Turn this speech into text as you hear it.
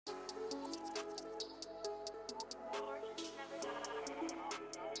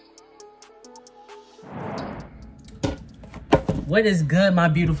What is good, my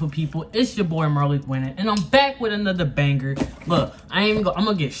beautiful people? It's your boy Marley Winnin, and I'm back with another banger. Look, I'm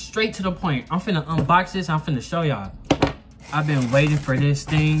gonna get straight to the point. I'm finna unbox this. I'm finna show y'all. I've been waiting for this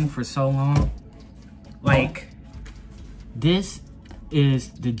thing for so long. Like, this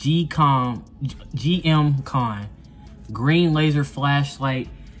is the GM Con green laser flashlight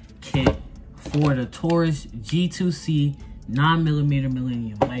kit for the Taurus G2C 9mm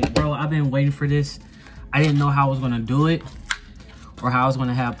Millennium. Like, bro, I've been waiting for this. I didn't know how I was gonna do it or how I was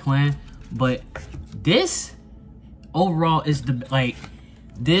gonna have planned, but this overall is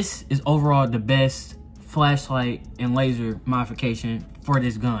overall the best flashlight and laser modification for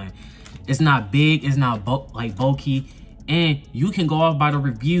this gun. It's not big, it's not bulky, and you can go off by the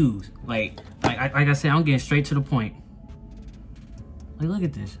reviews. Like I said, I'm getting straight to the point. Like, look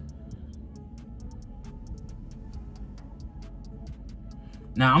at this.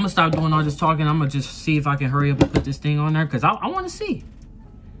 Now, I'm gonna stop doing all this talking. I'm gonna just see if I can hurry up and put this thing on there, because I want to see.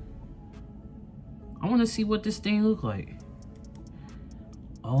 I want to see what this thing look like.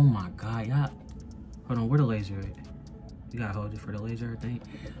 Oh my God, y'all. Hold on, where the laser at? You gotta hold it for the laser, I think.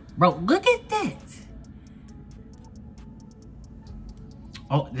 Bro, look at that.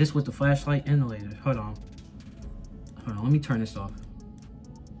 Oh, this with the flashlight and the laser. Hold on. Hold on, let me turn this off.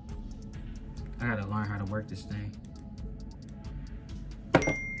 I gotta learn how to work this thing.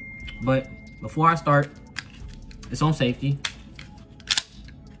 But before I start, it's on safety.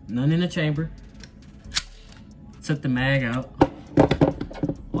 None in the chamber. Took the mag out.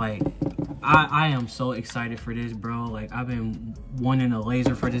 Like, I am so excited for this, bro. Like, I've been wanting a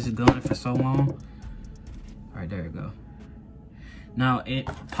laser for this gun for so long. All right, there you go. Now, it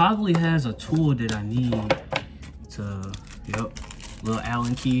probably has a tool that I need to, yep, little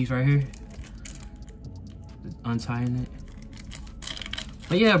Allen keys right here. Untying it.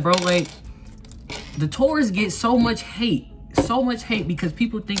 But yeah, bro, like, the Taurus gets so much hate because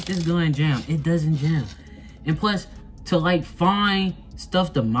people think this gun jam. It doesn't jam. And plus, to like find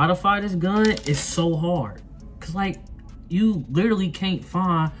stuff to modify this gun is so hard. Cause like, you literally can't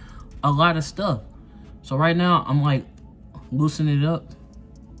find a lot of stuff. So right now, I'm like loosening it up.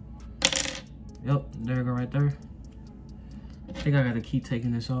 Yep, there you go right there. I think I gotta keep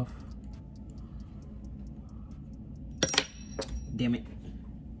taking this off. Damn it.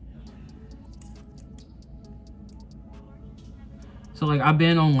 So like, I've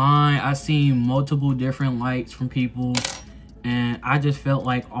been online, I've seen multiple different lights from people, and I just felt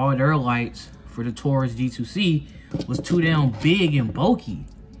like all their lights for the Taurus G2C was too damn big and bulky.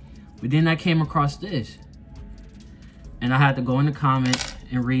 But then I came across this, and I had to go in the comments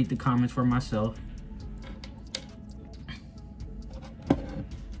and read the comments for myself.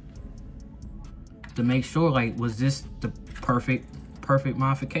 To make sure, like, was this the perfect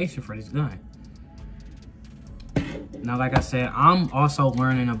modification for this gun? Now, like I said, I'm also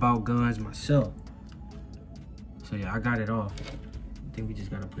learning about guns myself. So yeah, I got it off. I think we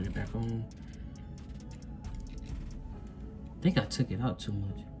just gotta put it back on. I think I took it out too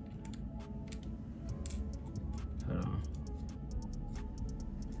much. Hold on.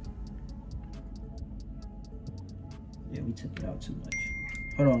 Yeah, we took it out too much.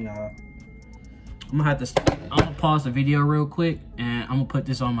 Hold on, y'all. I'm gonna pause the video real quick, and I'm gonna put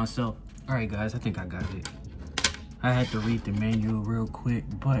this on myself. All right, guys, I think I got it. I had to read the manual real quick,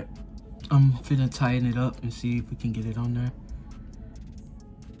 but I'm finna tighten it up and see if we can get it on there.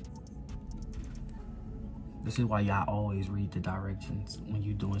 This is why y'all always read the directions when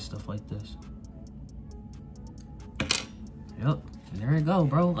you're doing stuff like this. Yep, there you go,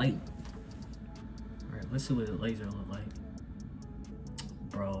 bro. Like, all right, let's see what the laser look like.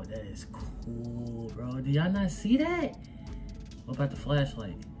 Bro, that is cool, bro. Did y'all not see that? What about the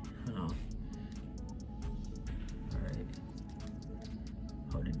flashlight? Hold on.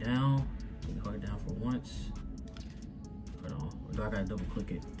 Hold it down. Hold it down for once. Hold on. Or do I gotta double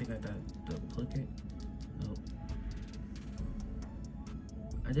click it? I think I gotta double click it. Nope.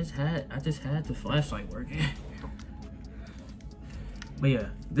 I just had the flashlight working. But yeah,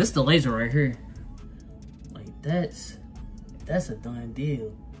 this is the laser right here. Like, that's a done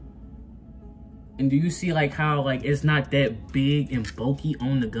deal. And do you see like how like it's not that big and bulky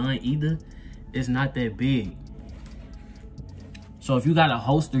on the gun either? It's not that big. So if you got a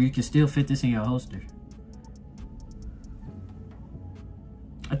holster, you can still fit this in your holster.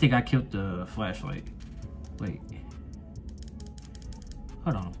 I think I killed the flashlight. Wait.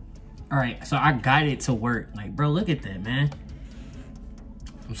 Hold on. All right, so I got it to work. Like, bro, look at that, man.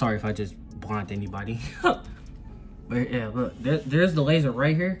 I'm sorry if I just blinded anybody. But yeah, look, there's the laser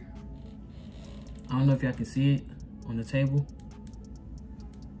right here. I don't know if y'all can see it on the table.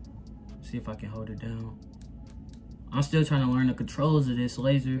 See if I can hold it down. I'm still trying to learn the controls of this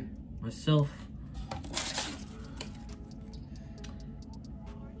laser myself.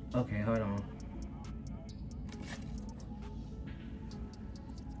 Okay, hold on.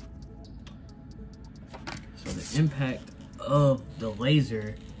 So the impact of the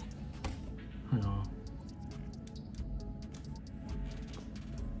laser, hold on.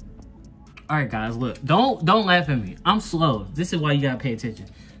 All right, guys, look, don't laugh at me. I'm slow. This is why you gotta pay attention.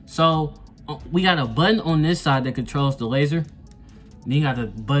 So we got a button on this side that controls the laser. Then you got a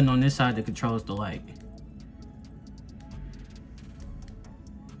button on this side that controls the light.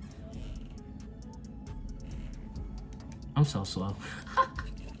 I'm so slow.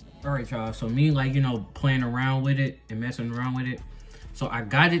 All right, y'all. So me, like, you know, playing around with it and messing around with it. So I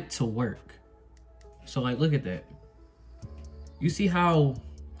got it to work. So, like, look at that. You see how,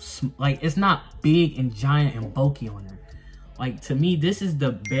 like, it's not big and giant and bulky on there. Like, to me, this is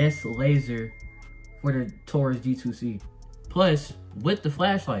the best laser for the Taurus G2C. Plus, with the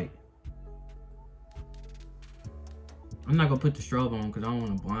flashlight. I'm not gonna put the strobe on because I don't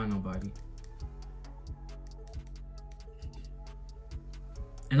want to blind nobody.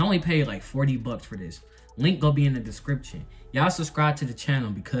 And I only paid like 40 bucks for this. Link gonna be in the description. Y'all subscribe to the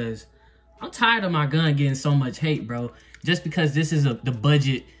channel because I'm tired of my gun getting so much hate, bro. Just because this is the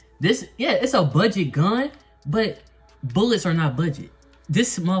budget. Yeah, it's a budget gun, but bullets are not budget.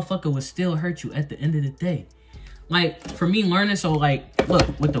 This motherfucker will still hurt you at the end of the day. Like, for me learning, so like,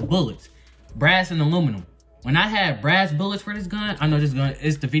 look, with the bullets, brass and aluminum. When I had brass bullets for this gun, I know this gun,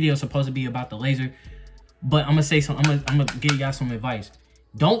 the video supposed to be about the laser, but I'm gonna say something, I'm gonna give y'all some advice.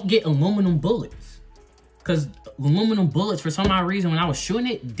 Don't get aluminum bullets. Because aluminum bullets, for some odd reason, when I was shooting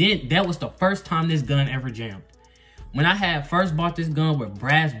it, that was the first time this gun ever jammed. When I had first bought this gun with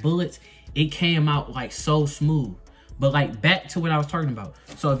brass bullets, it came out like so smooth. But like, back to what I was talking about.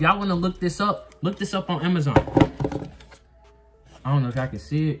 So if y'all want to look this up on Amazon. I don't know if y'all can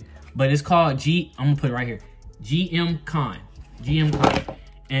see it, but it's called I'm gonna put it right here. GM Con.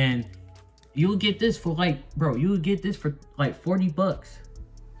 And you'll get this for like, bro, you would get this for like 40 bucks.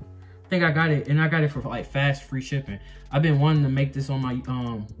 I think I got it, and I got it for like fast free shipping. I've been wanting to make this on my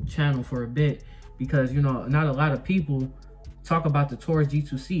channel for a bit because, you know, not a lot of people talk about the Taurus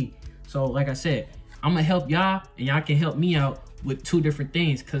G2C. So like I said, I'm gonna help y'all and y'all can help me out with two different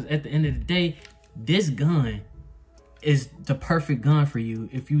things, because at the end of the day, this gun is the perfect gun for you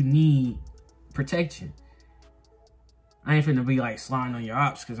if you need protection. I ain't finna be like sliding on your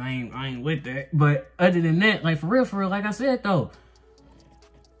ops because I ain't with that. But other than that, like for real, like I said though,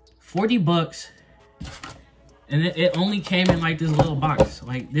 40 bucks, and it only came in like this little box.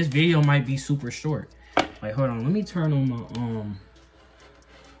 Like, this video might be super short. Like, hold on, let me turn on my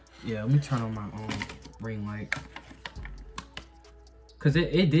let me turn on my ring light, cause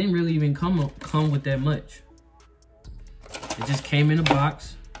it didn't really even come with that much. It just came in a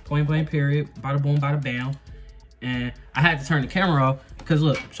box, point blank period, bada boom, bada bam. And I had to turn the camera off because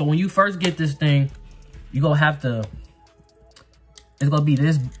look, so when you first get this thing, you gonna have to, it's gonna be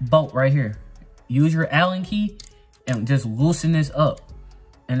this bolt right here. Use your Allen key and just loosen this up.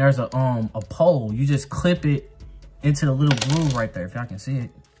 And there's a pole. You just clip it into the little groove right there. If y'all can see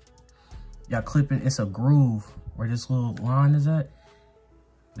it, y'all clip it. It's a groove where this little line is at.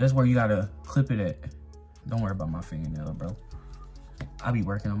 That's where you gotta clip it at. Don't worry about my fingernail, bro. I be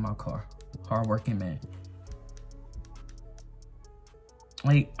working on my car. Hard working man.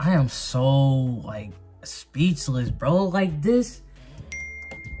 Like, I am so like speechless, bro. Like, this,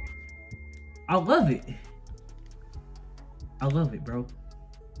 I love it. I love it, bro.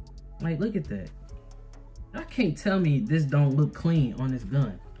 Like, look at that. I can't tell me this don't look clean on this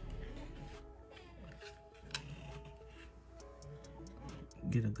gun.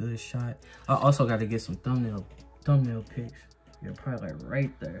 Get a good shot. I also got to get some thumbnail pics. You're probably like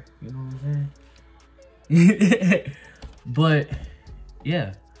right there. You know what I'm saying? But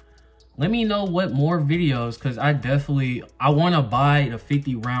yeah, let me know what more videos, because I want to buy the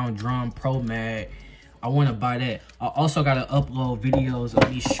 50 round drum Pro Mag. I want to buy that. I also got to upload videos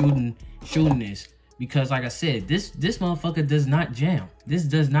of me shooting this, because like I said, this motherfucker does not jam. This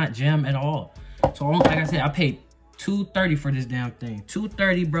does not jam at all. So like I said, I paid $230 for this damn thing.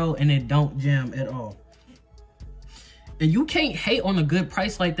 $230, bro, and it don't jam at all. And you can't hate on a good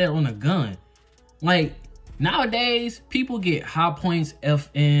price like that on a gun. Like, nowadays, people get High Points,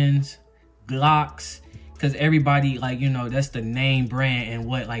 FNs, Glocks, because everybody, like, you know, that's the name brand and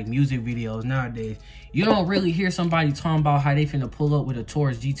what, like, music videos nowadays. You don't really hear somebody talking about how they finna pull up with a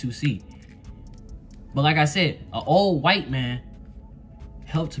Taurus G2C. But like I said, an old white man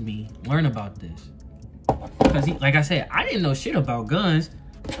helped me learn about this. Because, like I said, I didn't know shit about guns.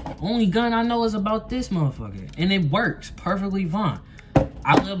 Only gun I know is about this motherfucker. And it works perfectly fine.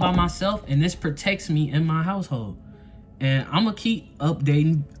 I live by myself and this protects me in my household. And I'm gonna keep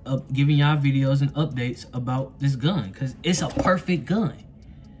updating, giving y'all videos and updates about this gun because it's a perfect gun.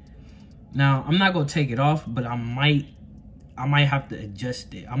 Now, I'm not gonna take it off, but I might have to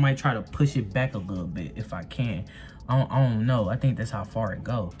adjust it. I might try to push it back a little bit if I can. I don't know. I think that's how far it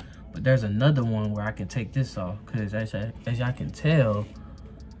goes. But there's another one where I can take this off because as y'all can tell,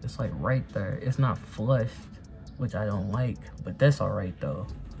 it's like right there. It's not flushed, which I don't like, but that's all right though.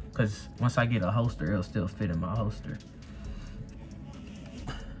 Because once I get a holster, it'll still fit in my holster.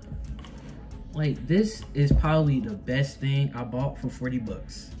 Like, this is probably the best thing I bought for 40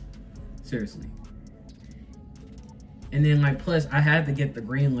 bucks. Seriously. And then like, plus I had to get the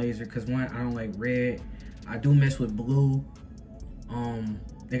green laser because one, I don't like red. I do mess with blue.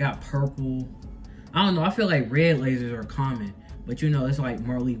 They got purple. I don't know, I feel like red lasers are common, but you know, it's like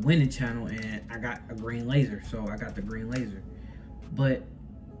Marley Winnin channel and I got a green laser, so I got the green laser. But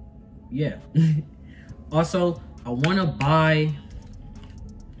yeah. Also, I want to buy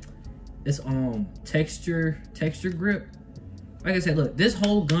this texture grip. Like I said, look, this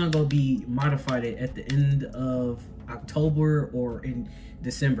whole gun gonna be modified at the end of October or in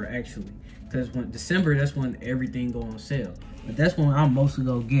December actually, because when December, that's when everything go on sale. But that's when I'm mostly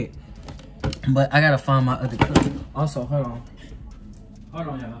gonna get. But I gotta find my other clip. Also, hold on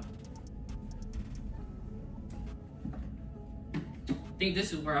y'all. I think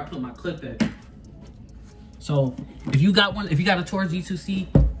this is where I put my clip at. So if you got one, if you got a Taurus G2C,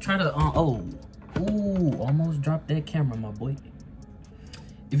 try to almost dropped that camera, my boy.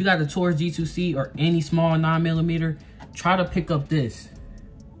 If you got a Taurus G2C or any small 9mm, try to pick up this.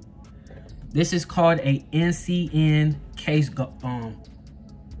 This is called a NCN case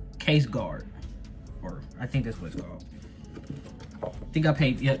guard, or I think that's what it's called. I think I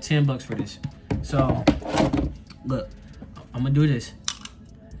paid 10 bucks for this. So look, I'm gonna do this.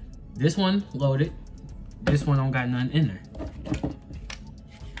 This one loaded. This one don't got nothing in there.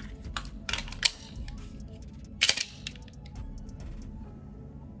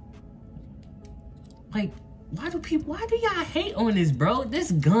 Like, why do y'all hate on this, bro?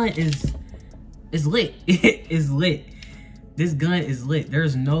 This gun is lit. It's lit. This gun is lit.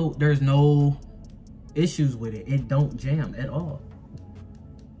 There's no issues with it. It don't jam at all.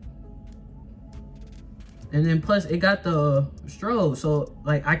 And then plus it got the strobe, so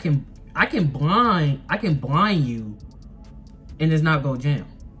like I can blind you and it's not gonna jam.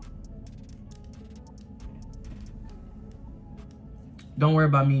 Don't worry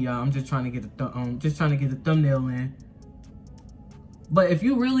about me, y'all. I'm just trying to get the thumbnail in. But if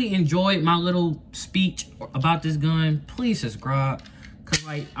you really enjoyed my little speech about this gun, please subscribe. Cause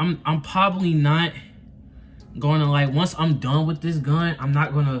like I'm probably not gonna, like, once I'm done with this gun, I'm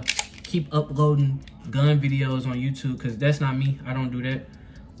not gonna keep uploading gun videos on YouTube because that's not me. I don't do that.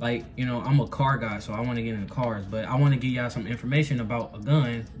 Like, you know, I'm a car guy, so I want to get into cars, but I want to give y'all some information about a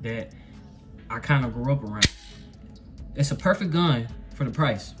gun that I kind of grew up around. It's a perfect gun for the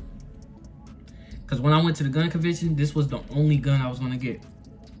price. Because when I went to the gun convention, this was the only gun I was going to get.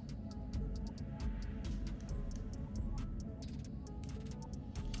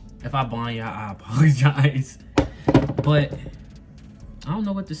 If I blind y'all, I apologize. But I don't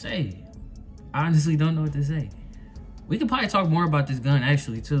know what to say. I honestly don't know what to say. We could probably talk more about this gun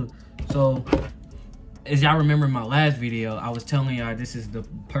actually too. So, as y'all remember my last video, I was telling y'all this is the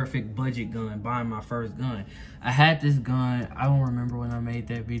perfect budget gun, buying my first gun. I had this gun, I don't remember when I made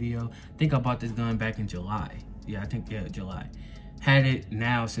that video. I think I bought this gun back in July. Yeah, July. Had it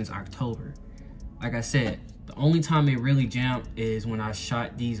now since October. Like I said, the only time it really jammed is when I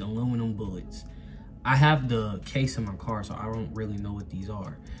shot these aluminum bullets. I have the case in my car, so I don't really know what these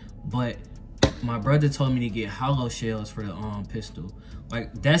are. But my brother told me to get hollow shells for the pistol.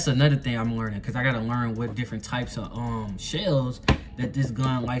 Like, that's another thing I'm learning, because I gotta learn what different types of shells that this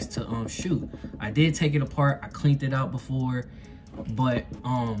gun likes to shoot. I did take it apart, I cleaned it out before, but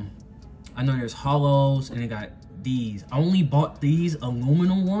I know there's hollows and it got these. I only bought these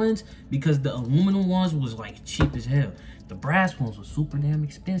aluminum ones because the aluminum ones was like cheap as hell. The brass ones was super damn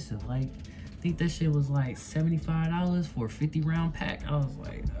expensive. Like, I think that shit was like $75 for a 50-round pack. I was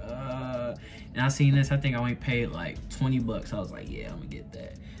like, and I seen this, I think I only paid like 20 bucks. I was like, yeah, I'm gonna get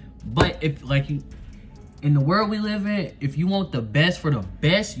that. But if, like, you, in the world we live in, if you want the best for the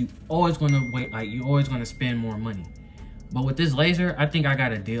best, you always gonna wait, like, you always gonna spend more money. But with this laser, I think I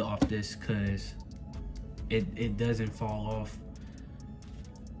got a deal off this because it doesn't fall off.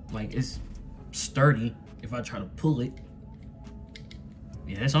 Like, it's sturdy if I try to pull it.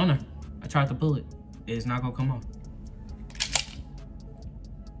 Yeah, it's on there. I tried to pull it. It's not gonna come off.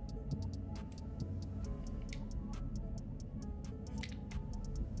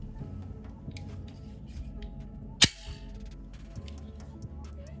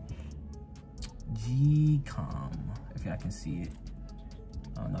 G-Com, if y'all can see it.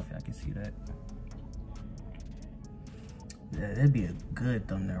 I don't know if y'all can see that. Yeah, that'd be a good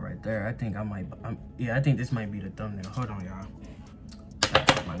thumbnail right there. I think I think this might be the thumbnail. Hold on, y'all. I'll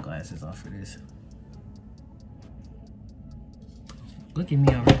take my glasses off for this. Look at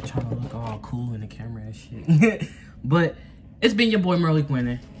me over here trying to look all cool in the camera and shit. But it's been your boy Merlik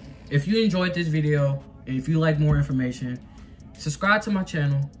Winnin. If you enjoyed this video, and if you like more information, subscribe to my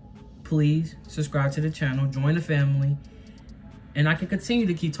channel. Please subscribe to the channel, join the family, and I can continue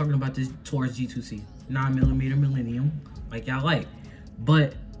to keep talking about this Taurus G2C 9mm Millennium like y'all like.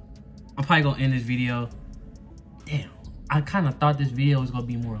 But I'm probably gonna end this video. Damn, I kind of thought this video was gonna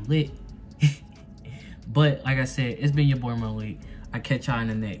be more lit. But like I said, it's been your boy Merlik. I catch y'all in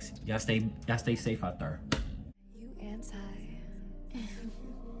the next. Y'all stay safe out there.